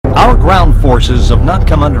Our ground forces have not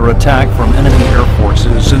come under attack from enemy air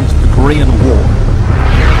forces since the Korean War.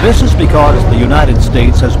 This is because the United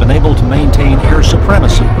States has been able to maintain air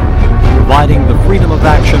supremacy, providing the freedom of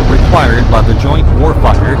action required by the joint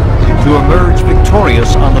warfighter to emerge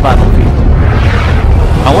victorious on the battlefield.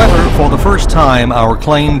 However, for the first time, our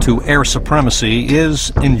claim to air supremacy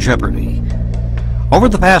is in jeopardy. Over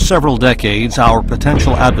the past several decades, our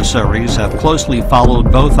potential adversaries have closely followed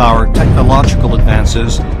both our technological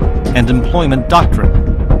advances and employment doctrine.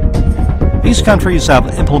 These countries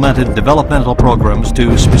have implemented developmental programs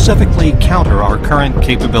to specifically counter our current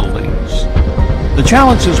capabilities. The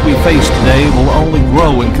challenges we face today will only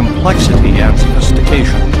grow in complexity and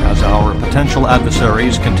sophistication as our potential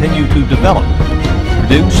adversaries continue to develop,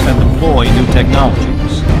 produce, and deploy new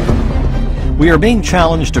technologies. We are being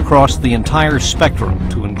challenged across the entire spectrum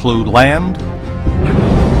to include land,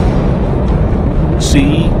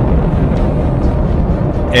 sea,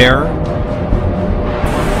 air,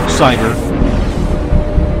 cyber,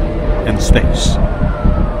 and space.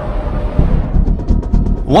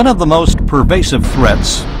 One of the most pervasive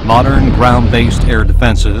threats, modern ground-based air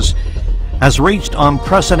defenses, has reached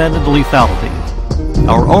unprecedented lethality.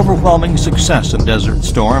 Our overwhelming success in Desert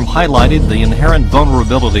Storm highlighted the inherent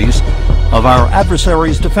vulnerabilities of our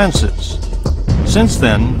adversaries' defenses. Since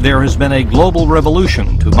then, there has been a global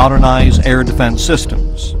revolution to modernize air defense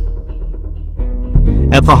systems.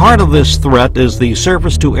 At the heart of this threat is the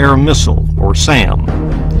Surface-to-Air Missile, or SAM.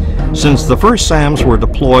 Since the first SAMs were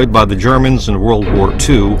deployed by the Germans in World War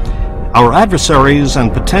II, our adversaries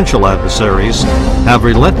and potential adversaries have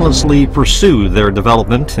relentlessly pursued their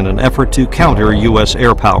development in an effort to counter U.S.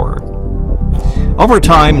 air power. Over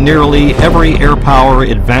time, nearly every air power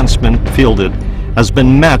advancement fielded has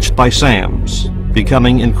been matched by SAMs,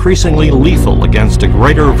 becoming increasingly lethal against a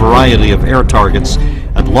greater variety of air targets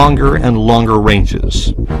at longer and longer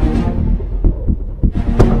ranges.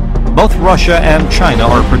 Both Russia and China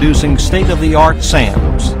are producing state-of-the-art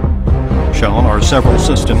SAMs. Shown are several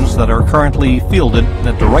systems that are currently fielded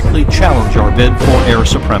that directly challenge our bid for air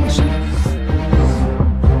supremacy.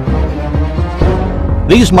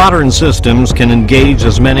 These modern systems can engage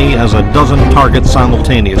as many as a dozen targets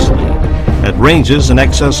simultaneously, at ranges in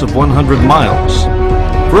excess of 100 miles.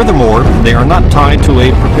 Furthermore, they are not tied to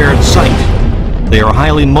a prepared site. They are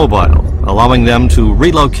highly mobile, allowing them to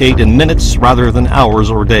relocate in minutes rather than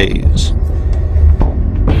hours or days.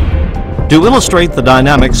 To illustrate the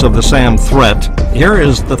dynamics of the SAM threat, here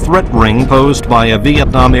is the threat ring posed by a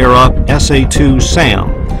Vietnam-era SA-2 SAM.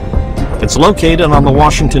 It's located on the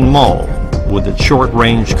Washington Mall, with its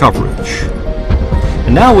short-range coverage.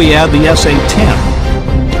 And now we add the SA-10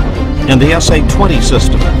 and the SA-20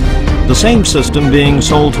 system, the same system being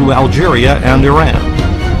sold to Algeria and Iran.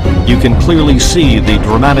 You can clearly see the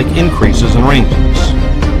dramatic increases in ranges.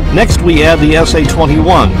 Next we add the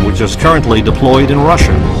SA-21, which is currently deployed in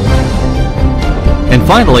Russia. And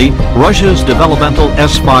finally, Russia's developmental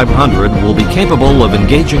S-500 will be capable of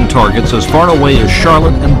engaging targets as far away as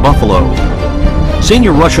Charlotte and Buffalo.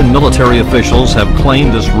 Senior Russian military officials have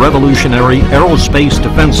claimed this revolutionary aerospace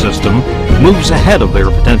defense system moves ahead of their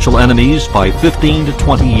potential enemies by 15 to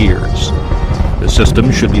 20 years. The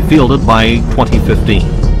system should be fielded by 2015.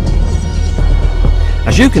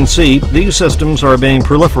 As you can see, these systems are being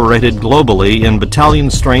proliferated globally in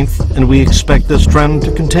battalion strength, and we expect this trend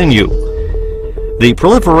to continue. The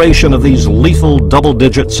proliferation of these lethal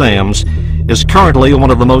double-digit SAMs is currently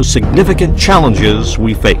one of the most significant challenges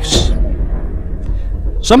we face.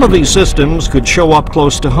 Some of these systems could show up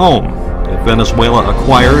close to home. If Venezuela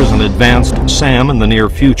acquires an advanced SAM in the near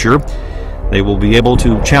future, they will be able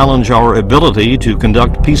to challenge our ability to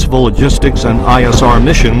conduct peaceful logistics and ISR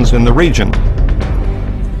missions in the region.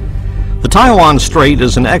 The Taiwan Strait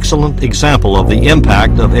is an excellent example of the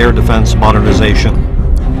impact of air defense modernization.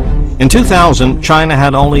 In 2000, China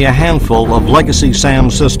had only a handful of legacy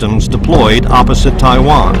SAM systems deployed opposite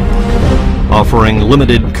Taiwan, offering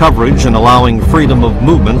limited coverage and allowing freedom of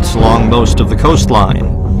movement along most of the coastline.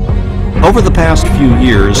 Over the past few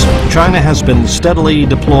years, China has been steadily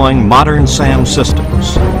deploying modern SAM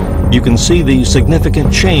systems. You can see the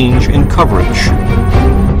significant change in coverage.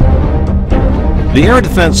 The air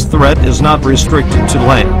defense threat is not restricted to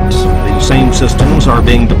land. The same systems are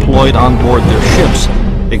being deployed on board their ships,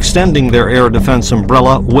 extending their air defense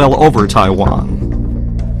umbrella well over Taiwan.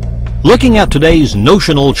 Looking at today's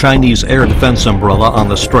notional Chinese air defense umbrella on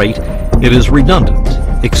the Strait, it is redundant,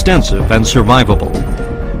 extensive, and survivable,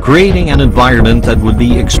 creating an environment that would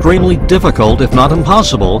be extremely difficult, if not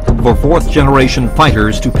impossible, for fourth-generation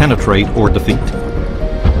fighters to penetrate or defeat.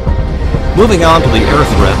 Moving on to the air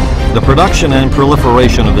threat, the production and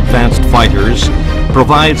proliferation of advanced fighters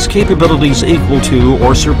provides capabilities equal to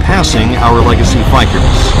or surpassing our legacy fighters.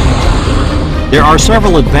 There are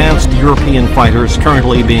several advanced European fighters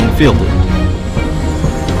currently being fielded.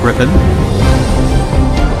 Griffin,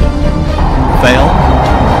 Fail,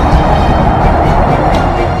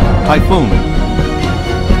 Typhoon,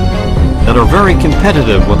 that are very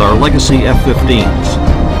competitive with our legacy F-15s,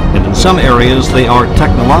 and in some areas they are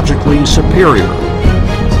technologically superior.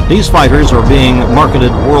 These fighters are being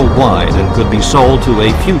marketed worldwide and could be sold to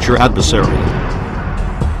a future adversary.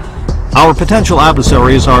 Our potential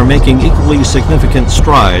adversaries are making equally significant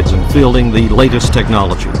strides in fielding the latest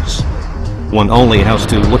technologies. One only has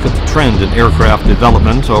to look at the trend in aircraft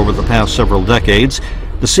development over the past several decades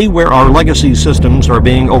to see where our legacy systems are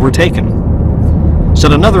being overtaken.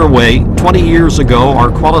 Said another way, 20 years ago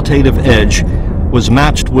our qualitative edge was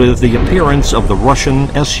matched with the appearance of the Russian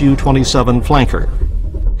Su-27 flanker.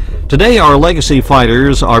 Today our legacy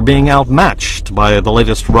fighters are being outmatched by the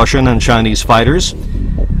latest Russian and Chinese fighters.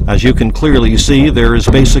 As you can clearly see, there is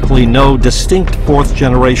basically no distinct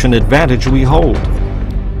fourth-generation advantage we hold.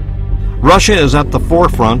 Russia is at the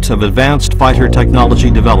forefront of advanced fighter technology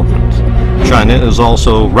development. China is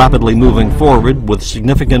also rapidly moving forward with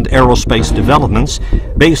significant aerospace developments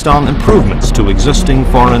based on improvements to existing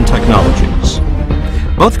foreign technologies.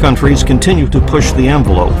 Both countries continue to push the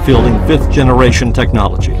envelope, fielding fifth-generation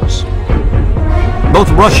technologies.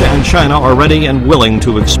 Both Russia and China are ready and willing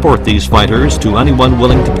to export these fighters to anyone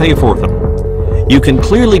willing to pay for them. You can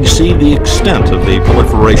clearly see the extent of the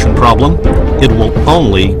proliferation problem. It will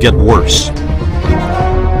only get worse.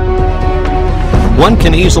 One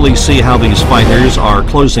can easily see how these fighters are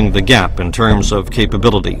closing the gap in terms of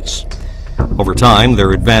capabilities. Over time,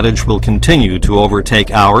 their advantage will continue to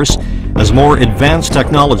overtake ours as more advanced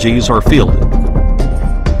technologies are fielded.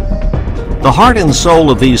 The heart and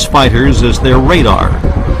soul of these fighters is their radar.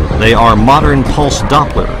 They are modern pulse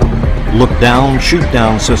Doppler, look-down,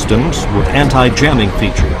 shoot-down systems with anti-jamming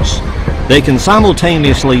features. They can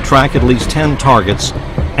simultaneously track at least 10 targets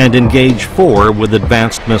and engage 4 with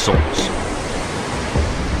advanced missiles.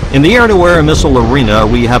 In the air-to-air missile arena,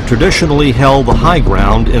 we have traditionally held the high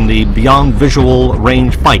ground in the beyond visual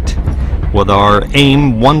range fight with our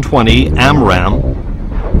AIM-120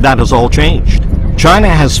 AMRAAM. That has all changed. China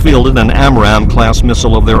has fielded an AMRAAM class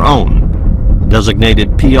missile of their own,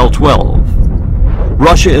 designated PL-12.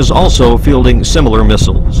 Russia is also fielding similar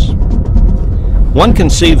missiles. One can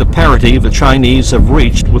see the parity the Chinese have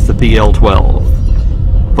reached with the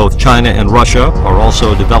PL-12. Both China and Russia are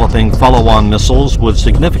also developing follow-on missiles with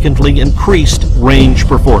significantly increased range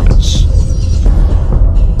performance.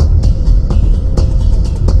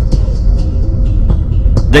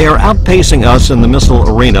 They are outpacing us in the missile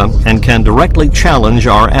arena and can directly challenge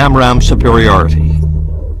our AMRAAM superiority.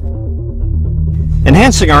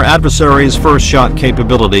 Enhancing our adversaries' first-shot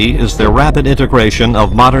capability is their rapid integration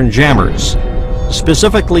of modern jammers,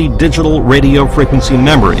 specifically digital radio frequency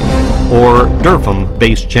memory, or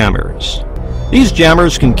DRFM-based jammers. These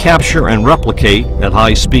jammers can capture and replicate, at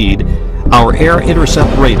high speed, our air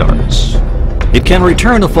intercept radars. It can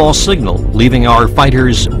return a false signal, leaving our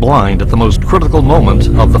fighters blind at the most critical moment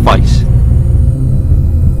of the fight.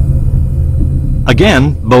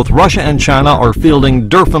 Again, both Russia and China are fielding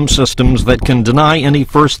DRFM systems that can deny any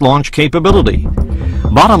first launch capability.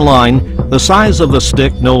 Bottom line, the size of the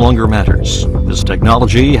stick no longer matters. This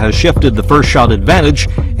technology has shifted the first shot advantage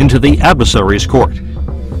into the adversary's court.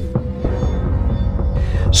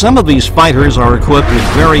 Some of these fighters are equipped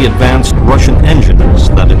with very advanced Russian engines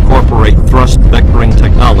that incorporate thrust vectoring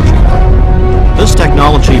technology. This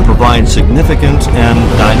technology provides significant and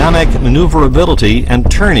dynamic maneuverability and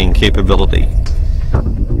turning capability.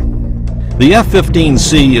 The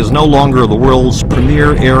F-15C is no longer the world's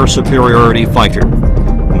premier air superiority fighter.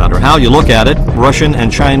 No matter how you look at it, Russian and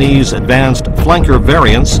Chinese advanced flanker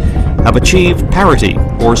variants have achieved parity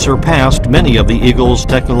or surpassed many of the Eagle's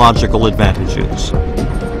technological advantages.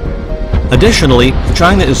 Additionally,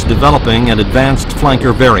 China is developing an advanced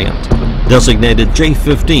flanker variant, designated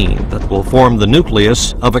J-15, that will form the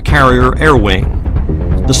nucleus of a carrier air wing.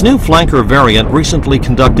 This new flanker variant recently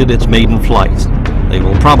conducted its maiden flight. They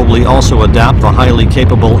will probably also adapt the highly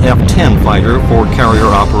capable F-10 fighter for carrier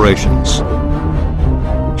operations.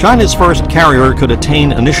 China's first carrier could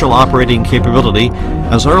attain initial operating capability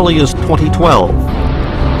as early as 2012.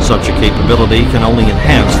 Such a capability can only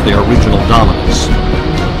enhance their regional dominance.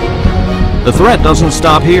 The threat doesn't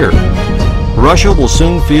stop here. Russia will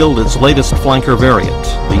soon field its latest flanker variant,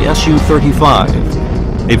 the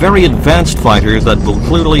Su-35, a very advanced fighter that will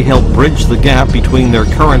clearly help bridge the gap between their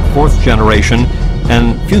current fourth-generation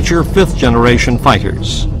and future fifth-generation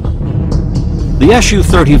fighters. The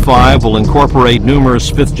Su-35 will incorporate numerous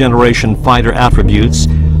fifth-generation fighter attributes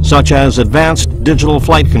such as advanced digital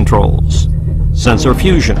flight controls, sensor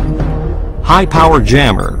fusion, high-power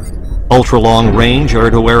jammer, ultra-long-range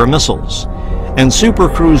air-to-air missiles, and Super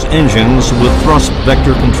Cruise engines with thrust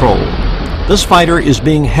vector control. This fighter is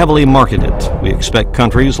being heavily marketed. We expect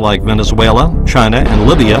countries like Venezuela, China, and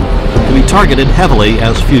Libya to be targeted heavily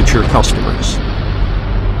as future customers.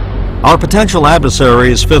 Our potential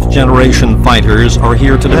adversaries' fifth-generation fighters are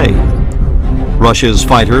here today. Russia's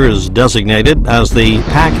fighter is designated as the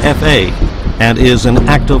PAK-FA and is in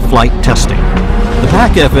active flight testing. The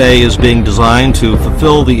PAK-FA is being designed to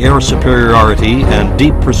fulfill the air superiority and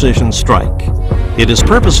deep precision strike. It is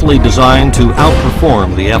purposely designed to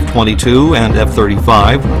outperform the F-22 and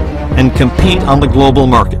F-35 and compete on the global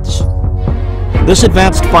markets. This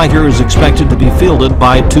advanced fighter is expected to be fielded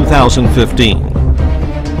by 2015.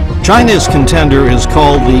 China's contender is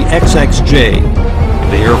called the XXJ.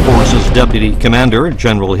 The Air Force's Deputy Commander,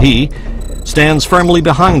 General He, stands firmly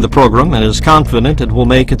behind the program and is confident it will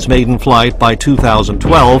make its maiden flight by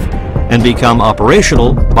 2012 and become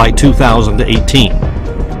operational by 2018.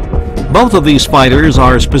 Both of these fighters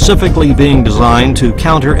are specifically being designed to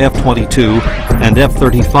counter F-22 and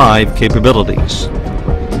F-35 capabilities.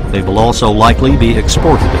 They will also likely be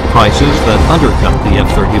exported at prices that undercut the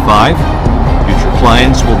F-35. Future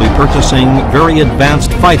clients will be purchasing very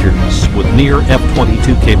advanced fighters with near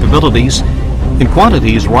F-22 capabilities in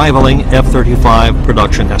quantities rivaling F-35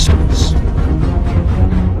 production estimates.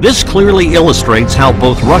 This clearly illustrates how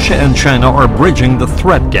both Russia and China are bridging the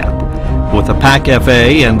threat gap. With the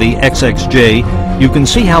PAK-FA and the XXJ, you can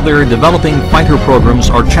see how their developing fighter programs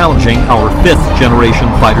are challenging our fifth-generation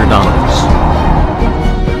fighter dominance.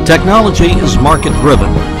 Technology is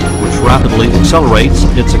market-driven, which rapidly accelerates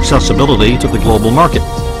its accessibility to the global market.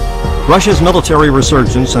 Russia's military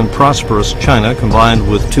resurgence and prosperous China, combined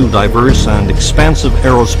with two diverse and expansive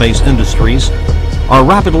aerospace industries, are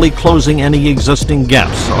rapidly closing any existing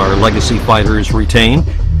gaps our legacy fighters retain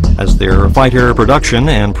as their fighter production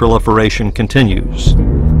and proliferation continues.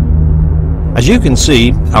 As you can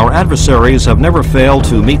see, our adversaries have never failed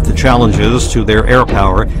to meet the challenges to their air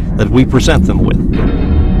power that we present them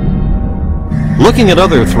with. Looking at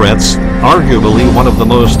other threats, arguably one of the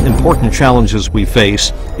most important challenges we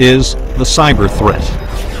face is the cyber threat.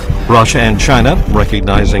 Russia and China,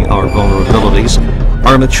 recognizing our vulnerabilities,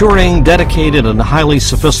 are maturing dedicated and highly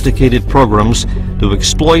sophisticated programs to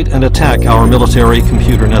exploit and attack our military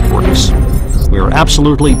computer networks. We are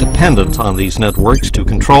absolutely dependent on these networks to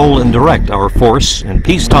control and direct our force in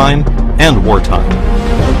peacetime and wartime.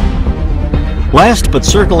 Last but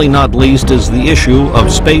certainly not least is the issue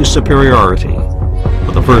of space superiority.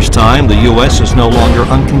 For the first time, the U.S. is no longer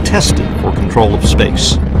uncontested for control of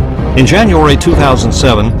space. In January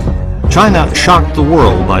 2007, China shocked the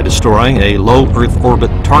world by destroying a low Earth orbit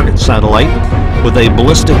target satellite with a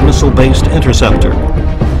ballistic missile-based interceptor.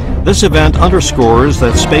 This event underscores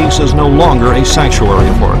that space is no longer a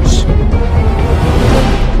sanctuary for us.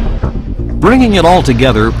 Bringing it all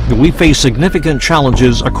together, we face significant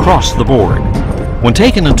challenges across the board. When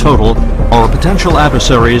taken in total, our potential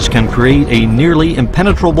adversaries can create a nearly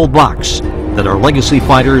impenetrable box that our legacy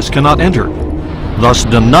fighters cannot enter, thus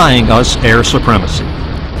denying us air supremacy.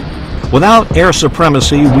 Without air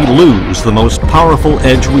supremacy, we lose the most powerful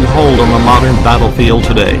edge we hold on the modern battlefield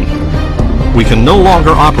today. We can no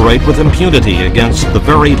longer operate with impunity against the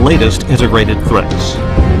very latest integrated threats.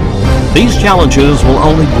 These challenges will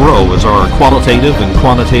only grow as our qualitative and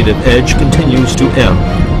quantitative edge continues to ebb.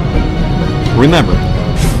 Remember,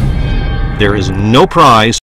 there is no prize